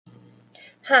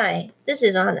Hi, this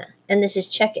is Anna, and this is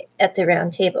Check It at the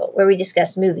Round Table, where we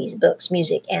discuss movies, books,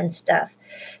 music, and stuff.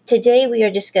 Today we are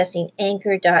discussing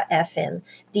Anchor.fm,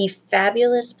 the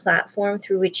fabulous platform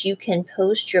through which you can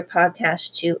post your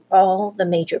podcast to all the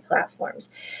major platforms.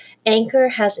 Anchor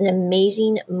has an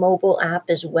amazing mobile app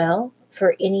as well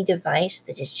for any device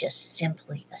that is just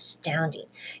simply astounding.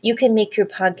 You can make your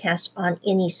podcast on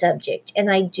any subject, and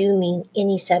I do mean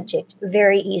any subject,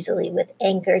 very easily with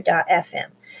Anchor.fm.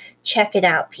 Check it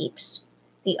out, peeps.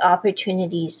 The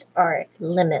opportunities are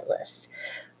limitless.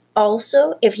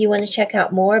 Also, if you want to check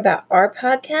out more about our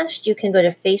podcast, you can go to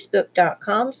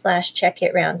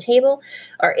facebook.com/checkItRoundtable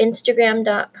or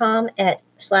instagram.com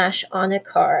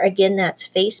 @/Anacar. Again, that's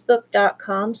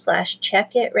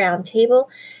facebook.com/checkItRoundtable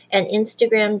and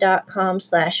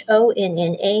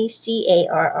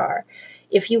instagram.com/ONNACARR.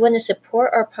 If you want to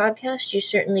support our podcast, you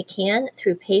certainly can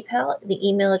through PayPal. The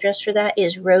email address for that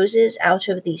is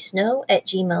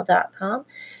rosesoutofthesnow@gmail.com.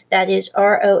 That is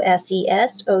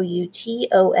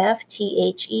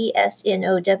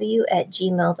ROSESOUTOFTHESNOW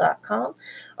 @gmail.com,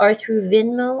 or through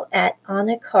Venmo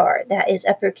 @Anacar. That is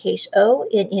uppercase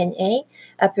ONNA,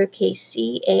 uppercase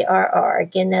CARR.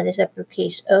 Again, that is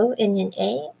uppercase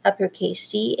ONNA, uppercase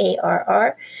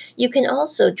CARR. You can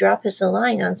also drop us a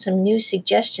line on some new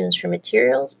suggestions for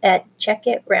materials at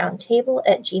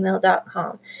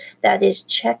checkitroundtable@gmail.com. That is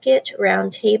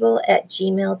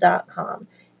checkitroundtable@gmail.com.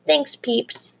 Thanks,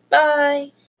 peeps.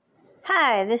 Bye.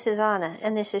 Hi, this is Anna,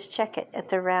 and this is Check It at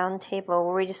the Round Table,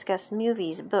 where we discuss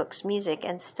movies, books, music,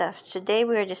 and stuff. Today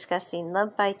we are discussing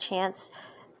Love by Chance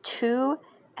 2,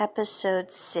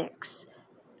 Episode 6.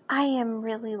 I am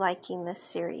really liking this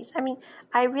series.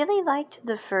 I really liked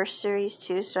the first series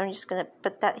too, so I'm just going to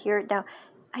put that here. Now,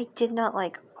 I did not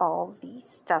like all the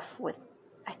stuff with,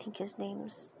 I think his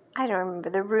name's, I don't remember,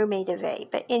 the roommate of A.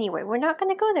 But anyway, we're not going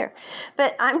to go there.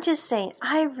 But I'm just saying,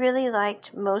 I really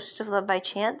liked most of Love by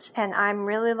Chance, and I'm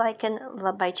really liking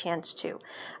Love by Chance too.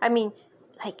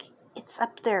 It's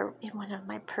up there in one of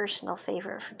my personal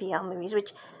favorite for BL movies,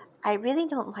 which I really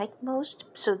don't like most.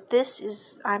 So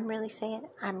I'm really saying,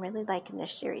 I'm really liking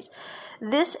this series.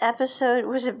 This episode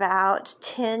was about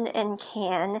Tin and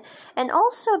Can, and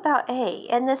also about A.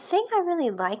 And the thing I really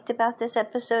liked about this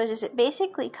episode is it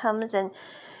basically comes and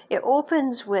it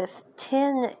opens with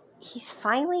Tin. He's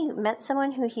finally met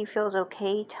someone who he feels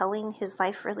okay telling his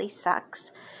life really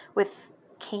sucks with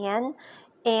Can,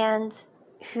 and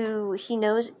who he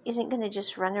knows isn't going to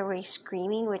just run away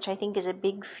screaming, which I think is a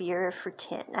big fear for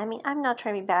Tin. I'm not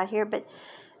trying to be bad here, but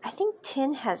I think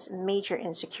Tin has major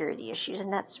insecurity issues,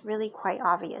 and that's really quite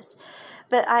obvious.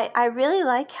 But I really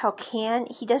like how Can,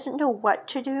 he doesn't know what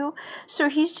to do, so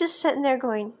he's just sitting there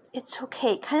going, it's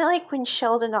okay. Kind of like when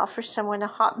Sheldon offers someone a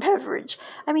hot beverage.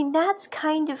 That's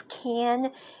kind of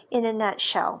Can in a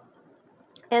nutshell.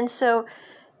 And so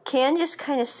Can just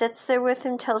kind of sits there with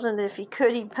him, tells him that if he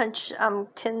could, he'd punch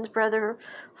Tin's brother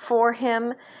for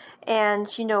him. And,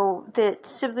 that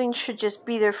siblings should just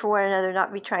be there for one another,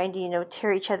 not be trying to,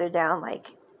 tear each other down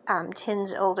like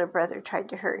Tin's older brother tried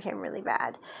to hurt him really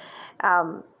bad.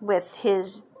 With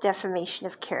his defamation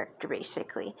of character,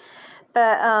 basically.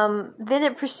 But then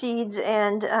it proceeds,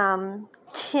 and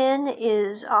Tin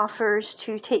offers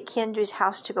to take Can to his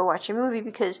house to go watch a movie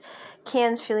because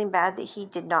Can's feeling bad that he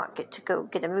did not get to go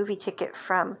get a movie ticket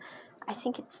from, I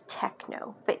think it's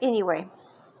Techno. But anyway,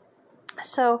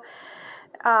 so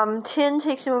Tin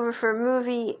takes him over for a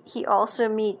movie. He also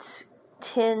meets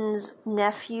Tin's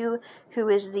nephew, who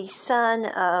is the son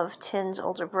of Tin's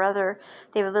older brother.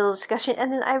 They have a little discussion,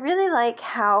 and then I really like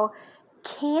how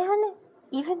Can,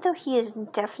 even though he is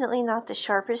definitely not the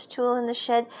sharpest tool in the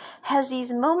shed, has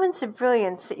these moments of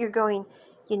brilliance that you're going,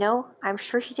 I'm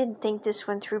sure he didn't think this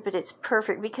one through, but it's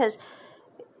perfect, because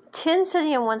Tin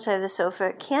sitting on one side of the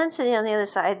sofa, Can sitting on the other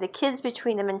side, the kids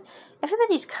between them, and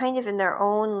everybody's kind of in their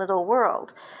own little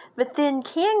world. But then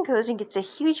Can goes and gets a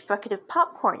huge bucket of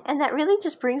popcorn, and that really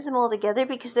just brings them all together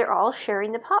because they're all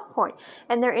sharing the popcorn,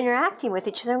 and they're interacting with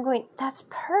each other. I'm going, that's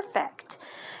perfect.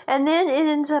 And then it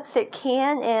ends up that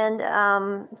Can and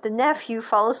the nephew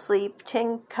fall asleep.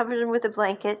 Tin covers him with a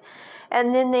blanket,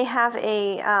 and then they have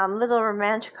a little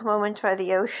romantic moment by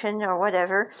the ocean or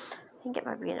whatever. I think it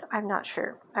might be, I'm not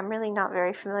sure. I'm really not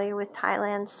very familiar with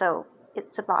Thailand, so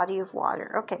it's a body of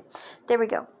water. Okay, there we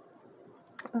go.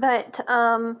 But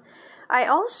I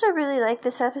also really like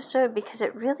this episode because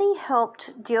it really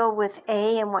helped deal with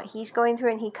A and what he's going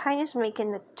through, and he kind of is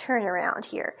making the turnaround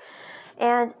here.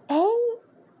 And A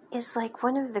is like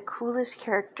one of the coolest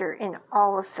character in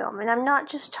all of film. And I'm not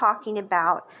just talking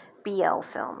about BL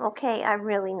film, okay? I'm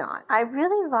really not. I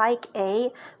really like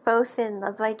A, both in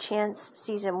Love by Chance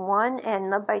Season 1 and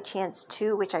Love by Chance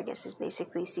 2, which I guess is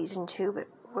basically Season 2, but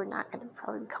we're not going to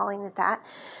probably be calling it that.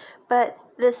 But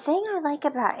the thing I like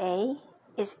about A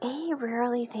is A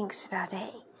rarely thinks about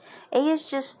A. A is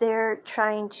just there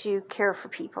trying to care for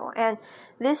people. And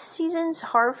this season's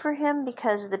hard for him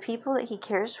because the people that he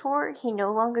cares for, he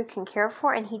no longer can care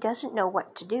for, and he doesn't know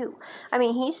what to do. I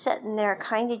mean, he's sitting there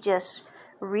kind of just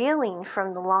reeling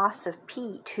from the loss of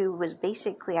Pete, who was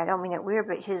basically, I don't mean it weird,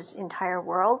 but his entire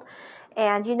world.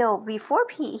 And, you know, before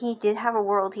Pete, he did have a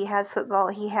world. He had football,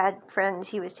 he had friends,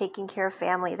 he was taking care of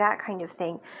family, that kind of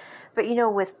thing. But, you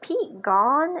know, with Pete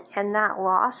gone and that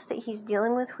loss that he's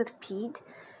dealing with Pete,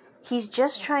 he's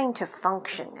just trying to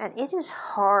function, and it is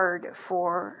hard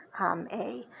for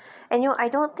A. And, you know, I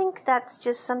don't think that's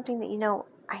just something that, you know,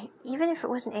 even if it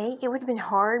wasn't A, it would have been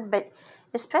hard, but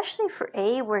especially for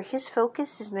A, where his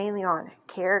focus is mainly on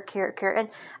care. And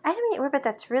I don't mean it weird, but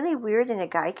that's really weird in a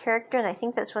guy character, and I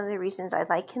think that's one of the reasons I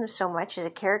like him so much as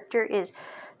a character is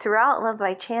throughout Love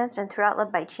by Chance and throughout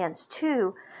Love by Chance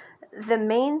 2, the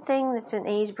main thing that's in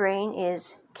A's brain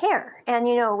is care. And,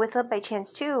 you know, with Love by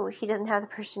Chance 2, he doesn't have the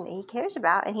person that he cares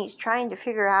about, and he's trying to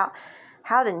figure out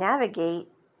how to navigate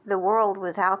the world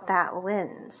without that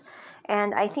lens.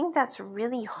 And I think that's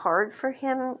really hard for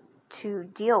him to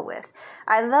deal with.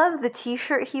 I love the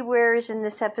t-shirt he wears in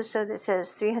this episode that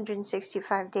says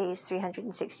 365 days,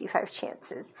 365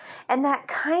 chances. And that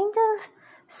kind of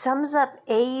sums up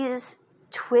A's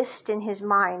twist in his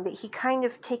mind, that he kind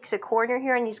of takes a corner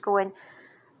here and he's going,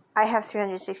 I have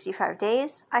 365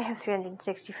 days, I have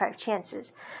 365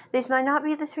 chances. These might not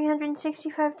be the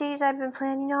 365 days I've been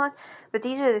planning on, but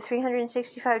these are the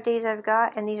 365 days I've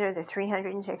got, and these are the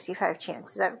 365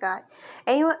 chances I've got.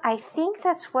 And you know what? I think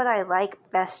that's what I like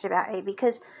best about A,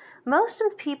 because most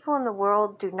of the people in the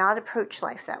world do not approach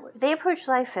life that way. They approach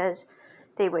life as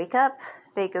they wake up,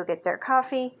 they go get their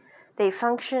coffee, they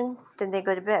function, then they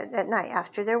go to bed at night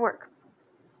after their work.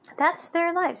 That's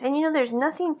their lives. And you know, there's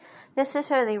nothing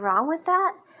necessarily wrong with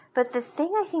that. But the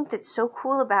thing I think that's so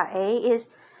cool about A is,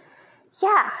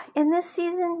 yeah, in this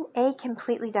season, A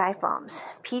completely dive bombs.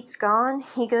 Pete's gone.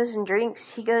 He goes and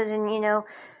drinks. He goes and, you know,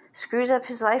 screws up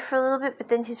his life for a little bit. But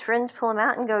then his friends pull him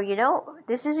out and go, you know,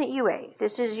 this isn't you, A.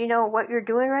 This is, you know, what you're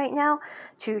doing right now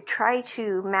to try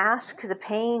to mask the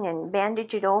pain and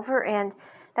bandage it over. And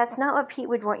that's not what Pete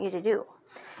would want you to do.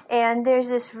 And there's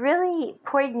this really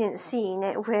poignant scene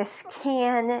with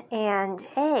Can and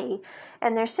A,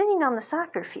 and they're sitting on the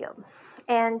soccer field.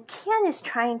 And Can is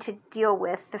trying to deal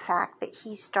with the fact that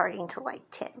he's starting to like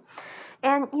Tin.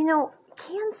 And, you know,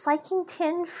 Can's liking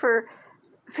Tin for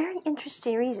very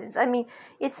interesting reasons. I mean,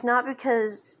 it's not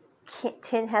because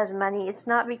Tin has money. It's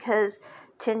not because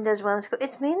Tin does well in school.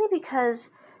 It's mainly because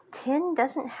Tin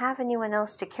doesn't have anyone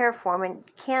else to care for him,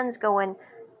 and Can's going,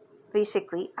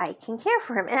 basically, I can care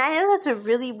for him. And I know that's a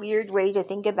really weird way to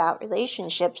think about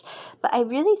relationships, but I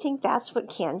really think that's what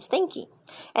Can's thinking.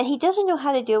 And he doesn't know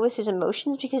how to deal with his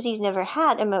emotions because he's never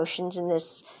had emotions in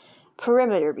this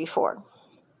perimeter before.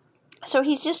 So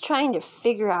he's just trying to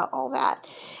figure out all that.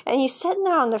 And he's sitting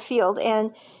there on the field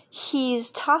and he's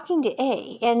talking to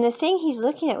A. And the thing he's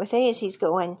looking at with A is he's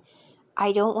going,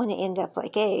 I don't want to end up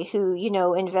like A, who, you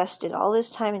know, invested all this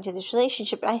time into this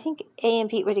relationship. I think A and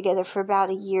Pete were together for about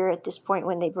a year at this point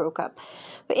when they broke up.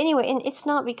 But anyway, and it's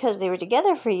not because they were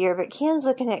together for a year, but Can's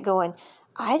looking at going,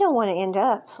 I don't want to end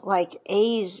up like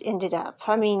A's ended up.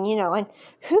 I mean, you know, and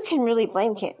who can really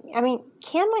blame Can? I mean,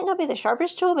 Can might not be the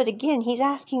sharpest tool, but again, he's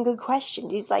asking good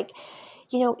questions. He's like,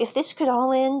 you know, if this could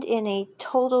all end in a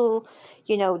total,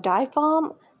 you know, dive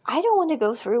bomb, I don't want to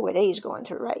go through what A's going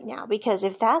through right now, because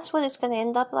if that's what it's going to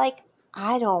end up like,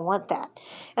 I don't want that.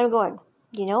 And I'm going,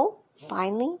 you know,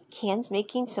 finally, Can's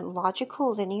making some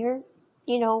logical, linear,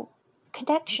 you know,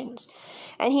 connections.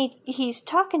 And he's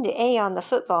talking to A on the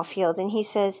football field, and he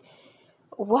says,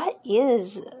 what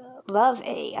is love,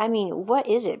 A? I mean, what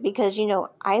is it? Because, you know,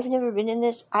 I've never been in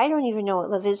this. I don't even know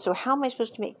what love is, so how am I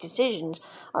supposed to make decisions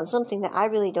on something that I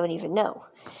really don't even know?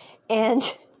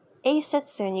 And A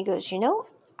sits there and he goes, you know,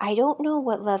 I don't know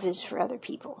what love is for other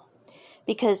people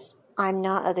because I'm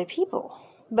not other people.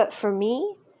 But for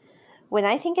me, when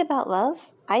I think about love,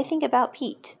 I think about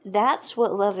Pete. That's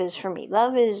what love is for me.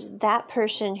 Love is that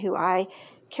person who I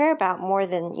care about more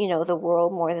than, you know, the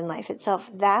world, more than life itself.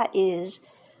 That is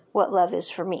what love is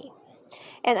for me.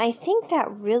 And I think that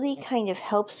really kind of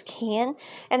helps Can.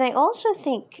 And I also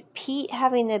think Pete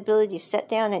having the ability to sit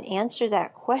down and answer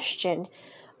that question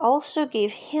also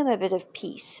gave him a bit of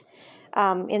peace.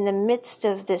 In the midst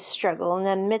of this struggle, in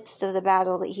the midst of the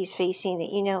battle that he's facing,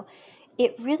 that, you know,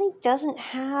 it really doesn't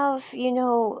have,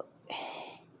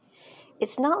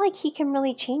 it's not like he can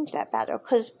really change that battle,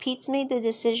 because Pete's made the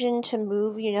decision to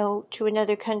move, to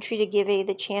another country to give A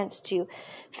the chance to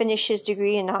finish his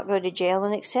degree and not go to jail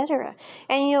and etc.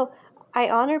 And, I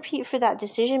honor Pete for that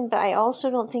decision, but I also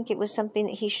don't think it was something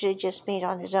that he should have just made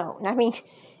on his own. I mean,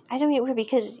 I don't get weird,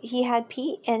 because he had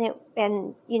Pete and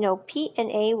Pete and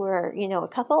A were, a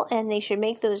couple, and they should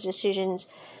make those decisions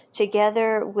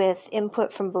together with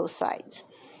input from both sides.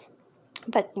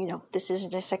 But, this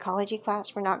isn't a psychology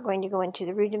class. We're not going to go into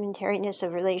the rudimentariness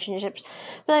of relationships.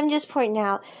 But I'm just pointing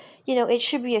out, it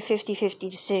should be a 50-50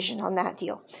 decision on that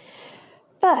deal.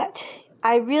 But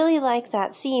I really like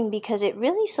that scene because it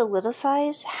really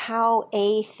solidifies how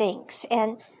A thinks.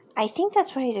 And I think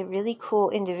that's why he's a really cool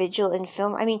individual in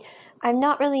film. I mean, I'm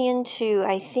not really into,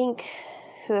 I think,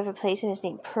 whoever plays him is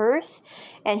named Perth,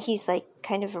 and he's like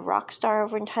kind of a rock star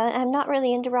over in Thailand. I'm not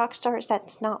really into rock stars.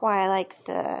 That's not why I like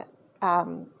the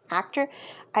actor.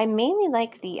 I mainly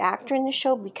like the actor in the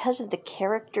show because of the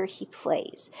character he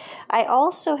plays. I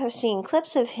also have seen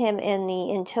clips of him in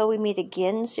the Until We Meet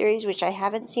Again series, which I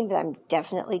haven't seen, but I'm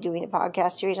definitely doing a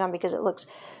podcast series on because it looks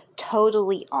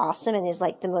totally awesome and is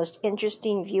like the most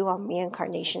interesting view on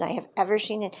reincarnation I have ever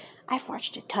seen. And I've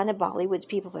watched a ton of Bollywood's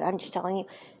people, but I'm just telling you,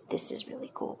 this is really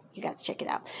cool. You got to check it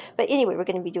out. But anyway, we're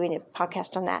going to be doing a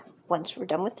podcast on that once we're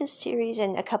done with this series,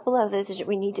 and a couple others that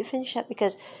we need to finish up,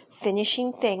 because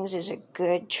finishing things is a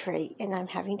good trait, and I'm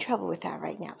having trouble with that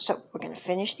right now. So we're going to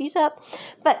finish these up.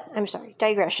 But I'm sorry,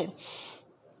 digression.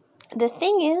 The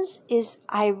thing is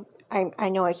I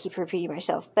know I keep repeating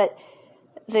myself, but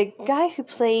the guy who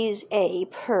plays A,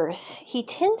 Perth, he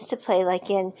tends to play, like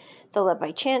in the Love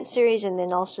by Chance series and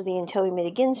then also the Until We Meet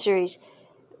Again series,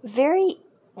 very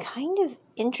kind of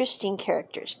interesting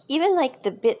characters. Even like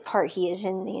the bit part he is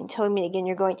in the Until We Meet Again,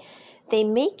 you're going, they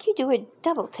make you do a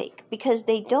double take because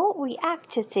they don't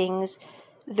react to things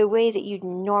the way that you'd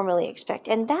normally expect.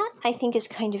 And that, I think, is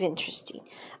kind of interesting.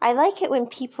 I like it when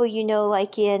people,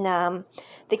 like in the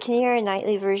Keira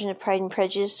Knightley version of Pride and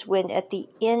Prejudice, when at the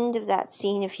end of that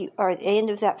scene, or the end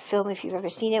of that film, if you've ever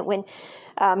seen it, when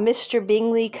Mr.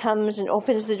 Bingley comes and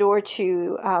opens the door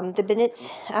to the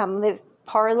Bennet's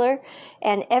parlor,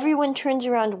 and everyone turns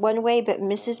around one way, but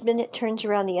Mrs. Bennet turns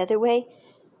around the other way.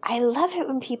 I love it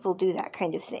when people do that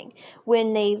kind of thing,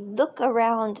 when they look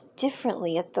around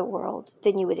differently at the world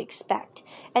than you would expect,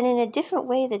 and in a different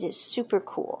way that is super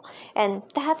cool. And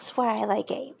that's why I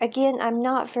like A. Again, I'm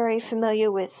not very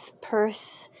familiar with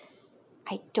Perth.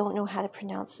 I don't know how to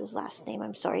pronounce his last name.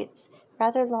 I'm sorry. It's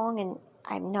rather long, and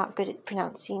I'm not good at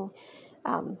pronouncing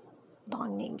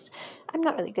long names. I'm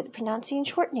not really good at pronouncing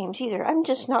short names either. I'm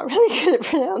just not really good at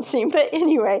pronouncing. But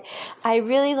anyway, I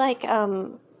really like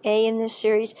A in this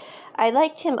series. I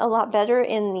liked him a lot better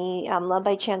in the Love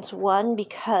by Chance 1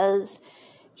 because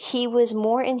he was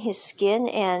more in his skin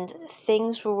and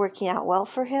things were working out well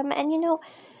for him. And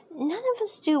none of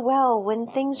us do well when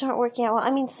things aren't working out well. I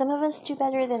mean, some of us do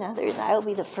better than others. I will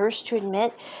be the first to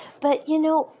admit. But,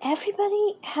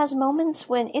 everybody has moments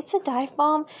when it's a dive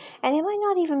bomb, and it might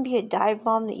not even be a dive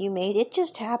bomb that you made. It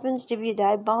just happens to be a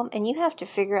dive bomb, and you have to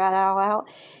figure it all out.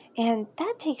 And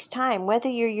that takes time, whether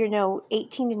you're,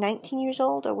 18 to 19 years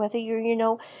old, or whether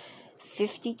you're,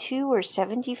 52 or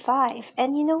 75.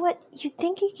 And you know what? You'd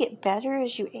think you get better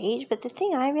as you age, but the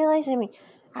thing I realize,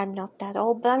 I'm not that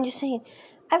old, but I'm just saying,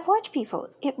 I've watched people.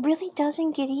 It really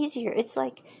doesn't get easier. It's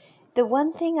like, the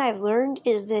one thing I've learned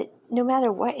is that no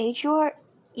matter what age you are,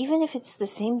 even if it's the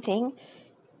same thing,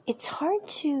 it's hard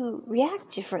to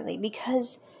react differently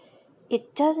because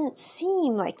it doesn't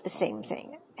seem like the same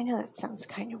thing. I know that sounds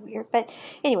kind of weird, but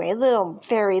anyway, a little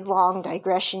very long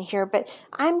digression here, but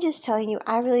I'm just telling you,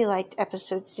 I really liked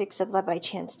episode 6 of Love by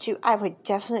Chance 2. I would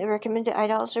definitely recommend it. I'd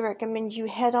also recommend you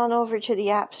head on over to the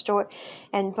App Store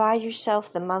and buy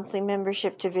yourself the monthly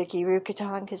membership to Vicky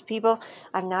Rukaton, because people,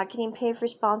 I'm not getting paid for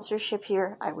sponsorship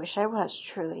here. I wish I was,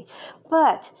 truly.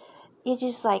 But it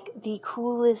is like the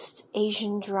coolest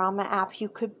Asian drama app you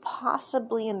could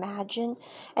possibly imagine.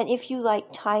 And if you like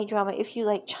Thai drama, if you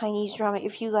like Chinese drama,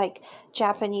 if you like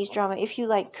Japanese drama, if you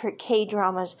like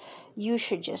K-dramas, you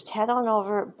should just head on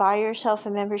over, buy yourself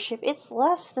a membership. It's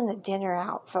less than a dinner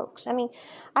out, folks.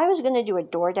 I was going to do a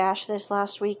DoorDash this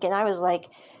last week, and I was like,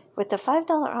 with the $5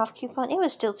 off coupon, it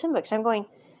was still $10. I'm going,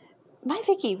 my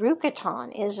Vicky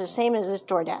Rukaton is the same as this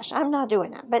DoorDash. I'm not doing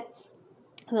that. But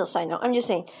little side note. I'm just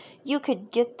saying, you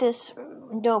could get this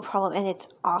no problem, and it's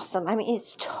awesome. I mean,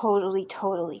 it's totally,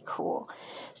 totally cool.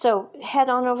 So head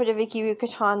on over to Viki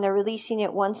Rikutan. They're releasing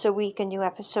it once a week, a new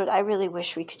episode. I really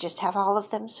wish we could just have all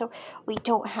of them so we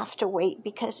don't have to wait,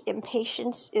 because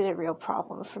impatience is a real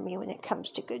problem for me when it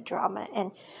comes to good drama,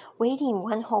 and waiting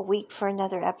one whole week for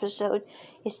another episode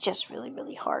is just really,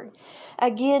 really hard.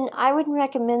 Again, I wouldn't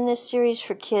recommend this series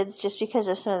for kids just because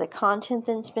of some of the content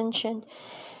that's mentioned.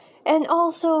 And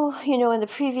also, in the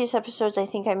previous episodes, I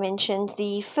think I mentioned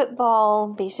the football,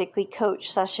 basically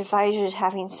coach / advisor is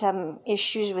having some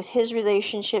issues with his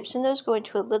relationships, and those go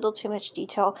into a little too much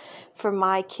detail for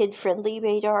my kid-friendly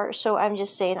radar. So I'm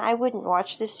just saying, I wouldn't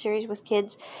watch this series with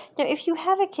kids. Now, if you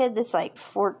have a kid that's like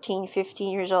 14,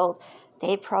 15 years old,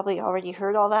 they probably already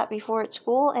heard all that before at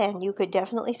school, and you could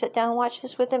definitely sit down and watch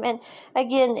this with them. And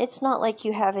again, it's not like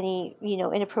you have any,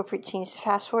 inappropriate scenes to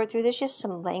fast forward through. There's just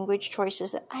some language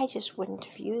choices that I just wouldn't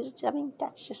have used. I mean,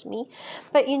 that's just me.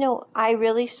 But, I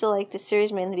really still like the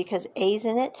series mainly because A's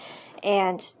in it,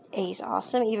 and A's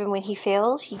awesome. Even when he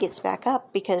fails, he gets back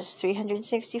up, because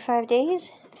 365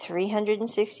 days,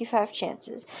 365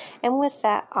 chances. And with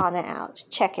that, Anna out.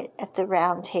 Check it at the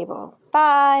round table.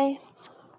 Bye!